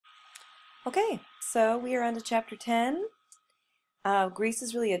Okay, so we are on to chapter 10. Greece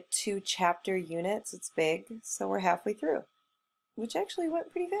is really a two-chapter unit, so it's big, so we're halfway through, which actually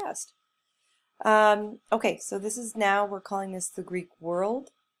went pretty fast. Okay, so this is now, we're calling this the Greek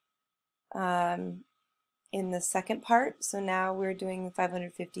world in the second part. So now we're doing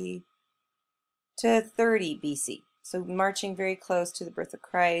 550 to 30 BC. So marching very close to the birth of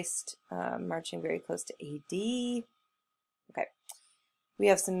Christ, marching very close to AD. Okay. We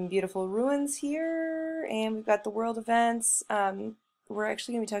have some beautiful ruins here, and we've got the world events. We're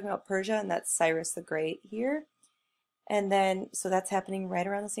actually going to be talking about Persia, and that's Cyrus the Great here. And then, so that's happening right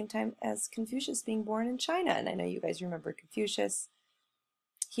around the same time as Confucius being born in China. And I know you guys remember Confucius.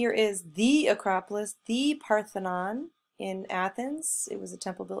 Here is the Acropolis, the Parthenon in Athens. It was a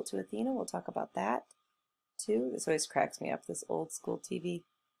temple built to Athena. We'll talk about that too. This always cracks me up, this old school TV.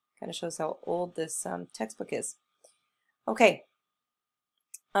 Kind of shows how old this textbook is. Okay.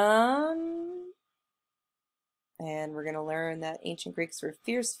 And we're going to learn that ancient Greeks were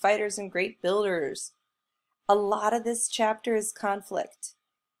fierce fighters and great builders. A lot of this chapter is conflict.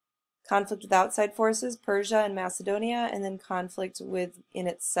 Conflict with outside forces, Persia and Macedonia, and then conflict within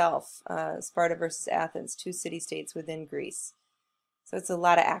itself, Sparta versus Athens, two city-states within Greece. So it's a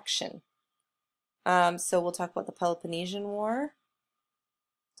lot of action. So we'll talk about the Peloponnesian War.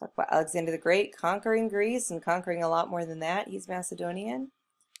 Talk about Alexander the Great conquering Greece and conquering a lot more than that. He's Macedonian.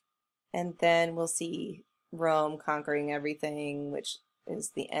 And then we'll see Rome conquering everything, which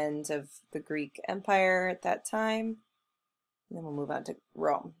is the end of the Greek Empire at that time. And then we'll move on to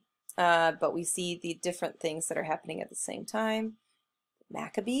Rome. But we see the different things that are happening at the same time.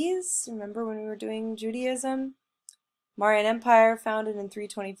 Maccabees, remember when we were doing Judaism? Mauryan Empire, founded in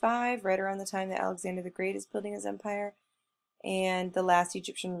 325, right around the time that Alexander the Great is building his empire. And the last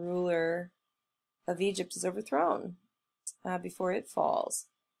Egyptian ruler of Egypt is overthrown before it falls.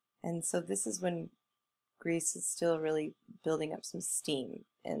 And so this is when Greece is still really building up some steam,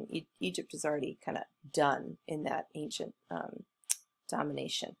 and Egypt is already kind of done in that ancient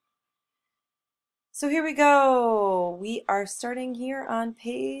domination. So here we go. We are starting here on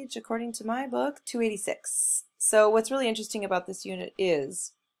page, according to my book, 286. So what's really interesting about this unit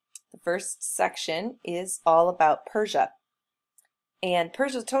is the first section is all about Persia. And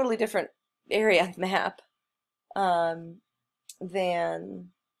Persia is a totally different area on the map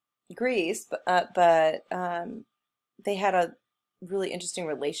than Greece, but they had a really interesting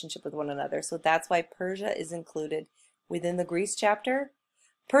relationship with one another. So that's why Persia is included within the Greece chapter.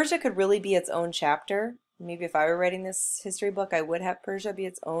 Persia could really be its own chapter. Maybe if I were writing this history book, I would have Persia be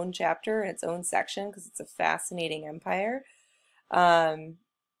its own chapter and its own section because it's a fascinating empire. But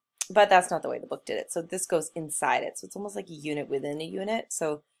that's not the way the book did it. So this goes inside it. So it's almost like a unit within a unit.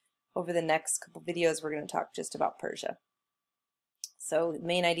 So over the next couple videos, we're going to talk just about Persia. So the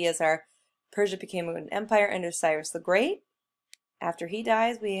main ideas are Persia became an empire under Cyrus the Great. After he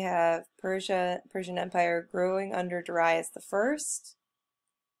dies, we have Persian Empire growing under Darius the First.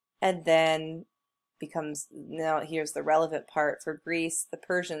 And then becomes, now here's the relevant part for Greece. The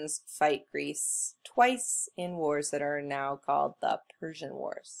Persians fight Greece twice in wars that are now called the Persian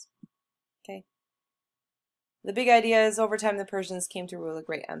Wars. Okay. The big idea is over time the Persians came to rule a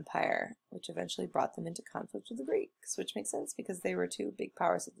great empire, which eventually brought them into conflict with the Greeks, which makes sense because they were two big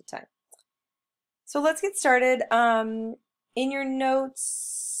powers at the time. So let's get started. In your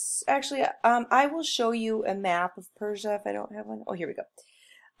notes, actually, I will show you a map of Persia if I don't have one. Oh, here we go.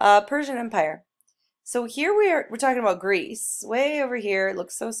 Persian Empire. So here we're talking about Greece. Way over here, it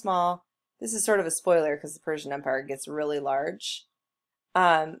looks so small. This is sort of a spoiler because the Persian Empire gets really large.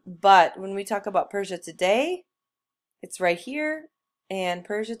 But when we talk about Persia today, it's right here, and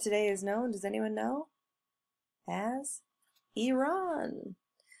Persia today is known, does anyone know? As Iran.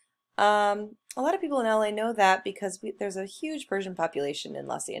 A lot of people in LA know that because there's a huge Persian population in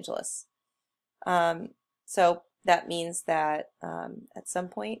Los Angeles. So that means that at some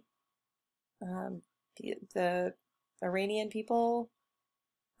point the Iranian people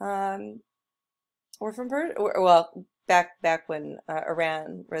were from Persia, well, back when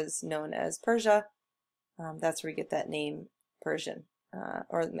Iran was known as Persia. That's where you get that name Persian,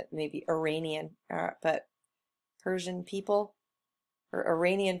 or maybe Iranian, but Persian people or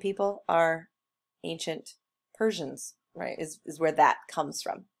Iranian people are ancient Persians, right? Is where that comes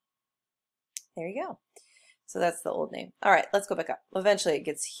from. There you go. So that's the old name. All right, let's go back up. Eventually it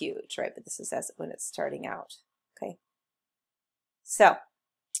gets huge, right? But this is when it's starting out. Okay. So,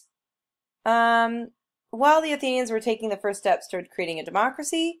 while the Athenians were taking the first steps toward creating a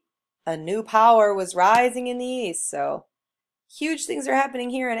democracy, a new power was rising in the east. So huge things are happening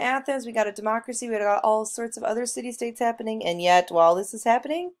here in Athens. We got a democracy. We got all sorts of other city-states happening. And yet, while this is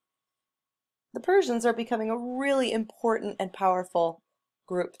happening, the Persians are becoming a really important and powerful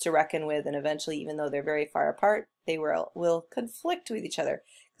group to reckon with, and eventually, even though they're very far apart, they will conflict with each other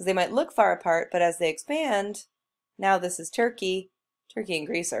because they might look far apart, but as they expand, now this is Turkey. Turkey and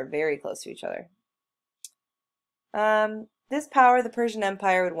Greece are very close to each other. This power, the Persian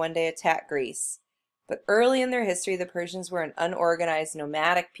Empire, would one day attack Greece. But early in their history, the Persians were an unorganized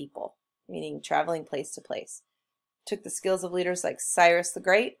nomadic people, meaning traveling place to place. It took the skills of leaders like Cyrus the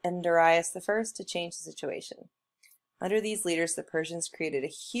Great and Darius the First to change the situation. Under these leaders, the Persians created a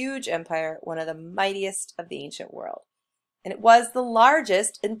huge empire, one of the mightiest of the ancient world. And it was the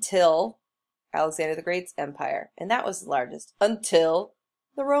largest until Alexander the Great's empire. And that was the largest until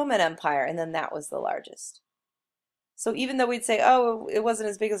the Roman Empire. And then that was the largest. So even though we'd say, oh, it wasn't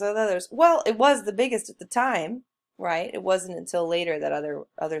as big as others, well, it was the biggest at the time, right? It wasn't until later that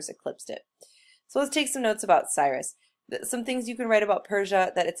others eclipsed it. So let's take some notes about Cyrus. Some things you can write about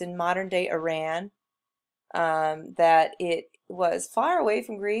Persia, that it's in modern-day Iran, that it was far away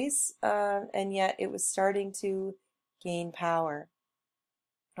from Greece, and yet it was starting to gain power.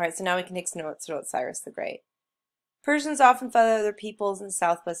 All right, so now we can take some notes about Cyrus the Great. Persians often fought other peoples in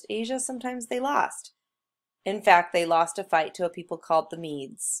Southwest Asia. Sometimes they lost. In fact, they lost a fight to a people called the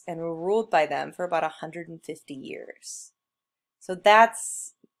Medes and were ruled by them for about 150 years. So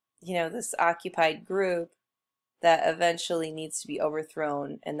that's, this occupied group that eventually needs to be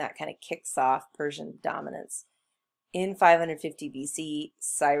overthrown, and that kind of kicks off Persian dominance. In 550 BC,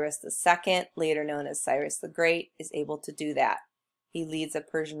 Cyrus II, later known as Cyrus the Great, is able to do that. He leads a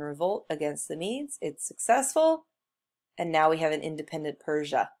Persian revolt against the Medes. It's successful, and now we have an independent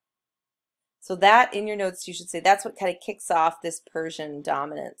Persia. So that, in your notes, you should say that's what kind of kicks off this Persian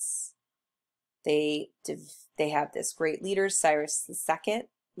dominance. They have this great leader, Cyrus II,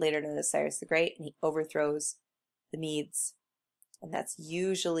 later known as Cyrus the Great, and he overthrows the Medes. And that's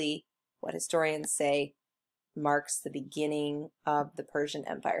usually what historians say marks the beginning of the Persian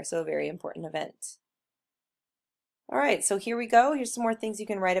Empire. So a very important event. All right, so here we go. Here's some more things you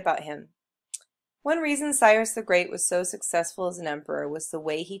can write about him. One reason Cyrus the Great was so successful as an emperor was the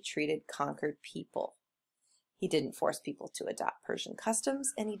way he treated conquered people. He didn't force people to adopt Persian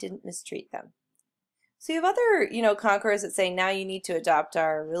customs, and he didn't mistreat them. So you have other, conquerors that say, now you need to adopt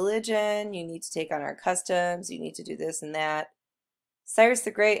our religion, you need to take on our customs, you need to do this and that. Cyrus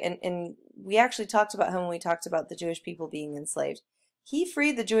the Great, and we actually talked about him when we talked about the Jewish people being enslaved. He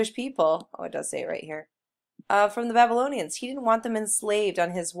freed the Jewish people, oh, it does say it right here, from the Babylonians. He didn't want them enslaved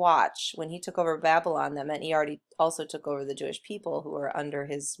on his watch. When he took over Babylon, that meant he already also took over the Jewish people who are under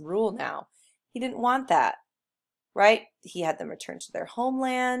his rule now. He didn't want that, right? He had them return to their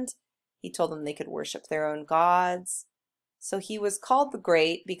homeland. He told them they could worship their own gods. So he was called the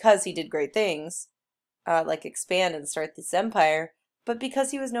Great because he did great things, like expand and start this empire, but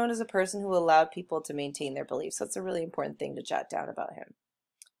because he was known as a person who allowed people to maintain their beliefs. So it's a really important thing to jot down about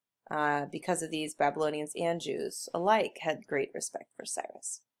him. Because of these, Babylonians and Jews alike had great respect for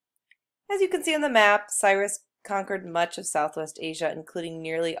Cyrus. As you can see on the map, Cyrus conquered much of Southwest Asia, including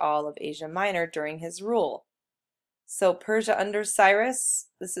nearly all of Asia Minor during his rule. So Persia under Cyrus,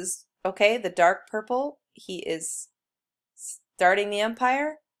 this is, okay, the dark purple, he is starting the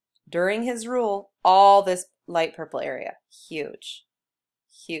empire. During his rule, all this light purple area, huge,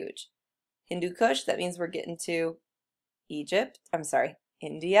 huge. Hindu Kush, that means we're getting to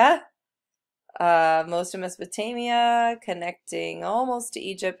India, most of Mesopotamia, connecting almost to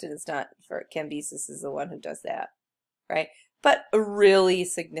Egypt, and it's not, for Cambyses is the one who does that, right? But a really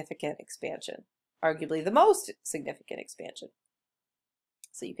significant expansion, arguably the most significant expansion.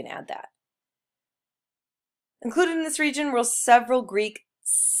 So you can add that. Included in this region were several Greek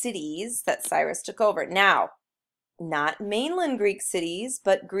cities that Cyrus took over. Now, not mainland Greek cities,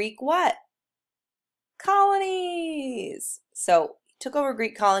 but Greek what? Colonies. So took over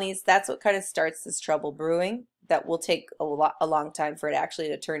Greek colonies. That's what kind of starts this trouble brewing. That will take a long time for it actually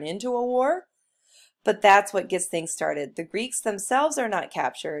to turn into a war. But that's what gets things started. The Greeks themselves are not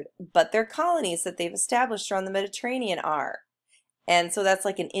captured, but their colonies that they've established around the Mediterranean are. And so that's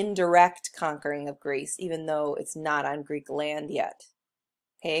like an indirect conquering of Greece, even though it's not on Greek land yet.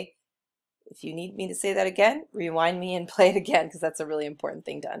 Okay? If you need me to say that again, rewind me and play it again, because that's a really important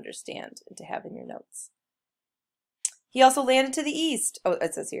thing to understand and to have in your notes. He also landed to the east. Oh,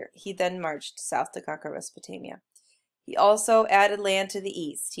 it says here. He then marched south to conquer Mesopotamia. He also added land to the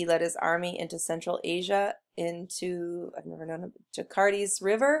east. He led his army into Central Asia, into, I've never known, Jakartes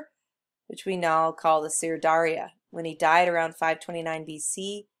River, which we now call the Sirdaria. When he died around 529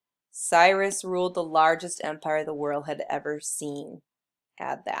 BC, Cyrus ruled the largest empire the world had ever seen.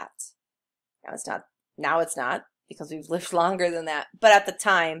 Add that. Now it's not, because we've lived longer than that. But at the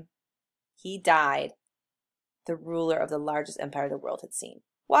time, He died the ruler of the largest empire the world had seen.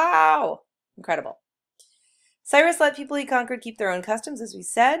 Wow! Incredible. Cyrus let people he conquered keep their own customs, as we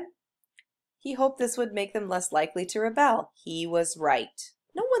said. He hoped this would make them less likely to rebel. He was right.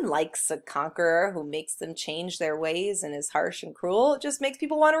 No one likes a conqueror who makes them change their ways and is harsh and cruel. It just makes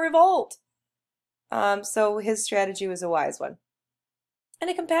people want to revolt. So his strategy was a wise one, and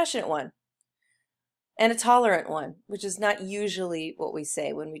a compassionate one, and a tolerant one, which is not usually what we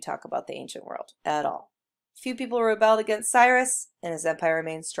say when we talk about the ancient world at all. Few people rebelled against Cyrus, and his empire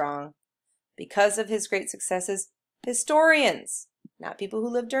remained strong. Because of his great successes, historians, not people who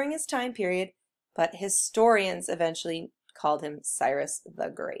lived during his time period, but historians eventually called him Cyrus the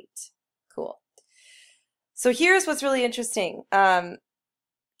Great. Cool. So here's what's really interesting. And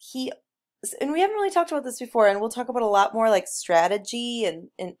we haven't really talked about this before, and we'll talk about a lot more like strategy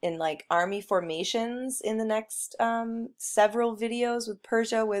and like army formations in the next several videos with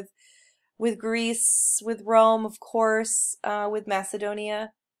Persia, with Greece, with Rome, of course, with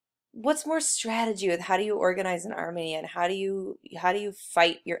Macedonia. What's more strategy with how do you organize an army, and how do you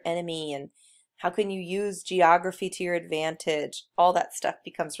fight your enemy, and how can you use geography to your advantage? All that stuff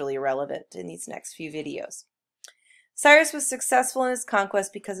becomes really relevant in these next few videos. Cyrus was successful in his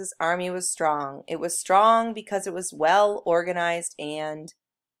conquest because his army was strong. It was strong because it was well organized and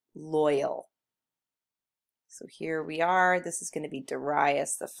loyal. So here we are. This is going to be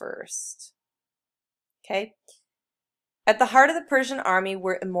Darius the First. Okay. At the heart of the Persian army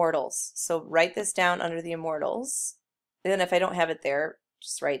were immortals. So write this down under the immortals. Then if I don't have it there,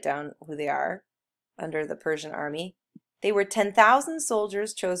 just write down who they are under the Persian army. They were 10,000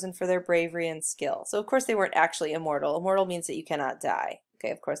 soldiers chosen for their bravery and skill. So of course they weren't actually immortal. Immortal means that you cannot die. Okay,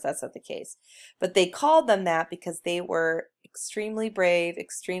 of course that's not the case. But they called them that because they were extremely brave,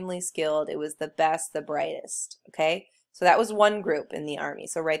 extremely skilled. It was the best, the brightest. Okay, so that was one group in the army.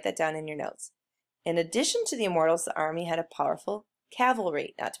 So write that down in your notes. In addition to the immortals, the army had a powerful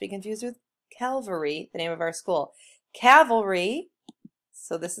cavalry, not to be confused with Calvary, the name of our school. Cavalry,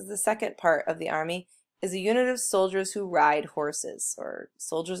 so this is the second part of the army, is a unit of soldiers who ride horses, or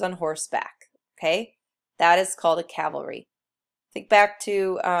soldiers on horseback, okay? That is called a cavalry. Think back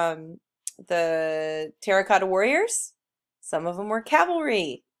to the terracotta warriors. Some of them were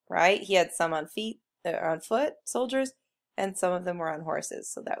cavalry, right? He had some on foot soldiers, and some of them were on horses,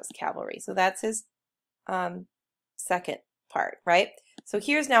 so that was cavalry. So that's his second part, right? So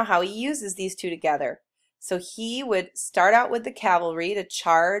here's now how he uses these two together. So he would start out with the cavalry to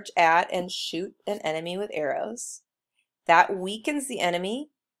charge at and shoot an enemy with arrows. That weakens the enemy,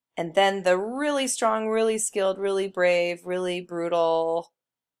 and then the really strong, really skilled, really brave, really brutal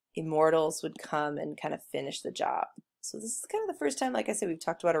immortals would come and kind of finish the job. So this is kind of the first time, like I said, we've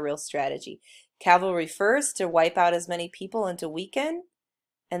talked about a real strategy. Cavalry first to wipe out as many people and to weaken,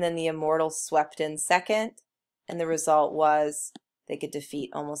 and then the immortals swept in second, and the result was they could defeat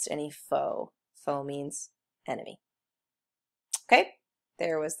almost any foe. Foe means enemy. Okay,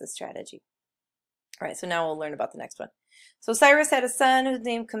 there was the strategy. All right, so now we'll learn about the next one. So Cyrus had a son who's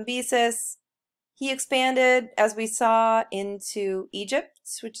named Cambyses. He expanded, as we saw, into Egypt,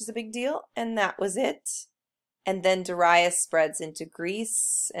 which is a big deal, and that was it. And then Darius spreads into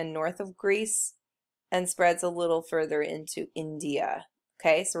Greece and north of Greece, and spreads a little further into India.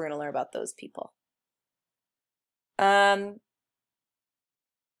 Okay, so we're going to learn about those people.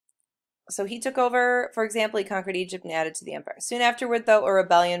 So he took over, for example, he conquered Egypt and added to the empire. Soon afterward, though, a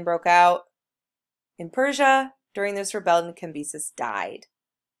rebellion broke out in Persia. During this rebellion, Cambyses died.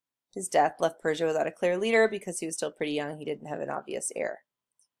 His death left Persia without a clear leader because he was still pretty young. He didn't have an obvious heir.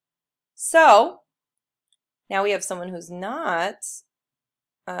 So now we have someone who's not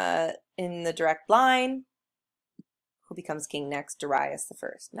in the direct line, who becomes king next, Darius the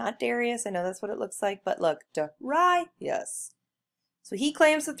First. Not Darius, I know that's what it looks like, but look, Darius. So he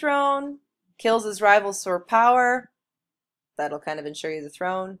claims the throne, kills his rivals for power. That'll kind of ensure you the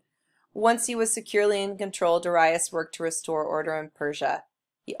throne. Once he was securely in control, Darius worked to restore order in Persia.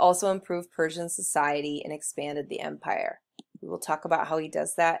 He also improved Persian society and expanded the empire. We will talk about how he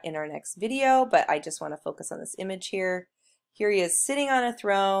does that in our next video, but I just want to focus on this image here. Here he is sitting on a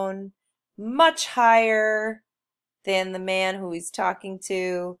throne, much higher than the man who he's talking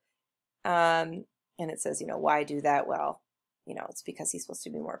to. And it says, why do that? Well, it's because he's supposed to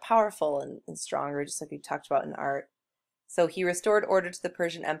be more powerful and stronger, just like we talked about in art. So he restored order to the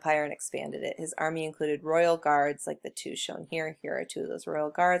Persian Empire and expanded it. His army included royal guards like the two shown here. Here are two of those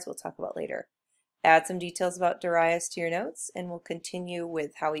royal guards we'll talk about later. Add some details about Darius to your notes, and we'll continue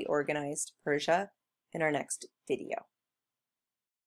with how he organized Persia in our next video.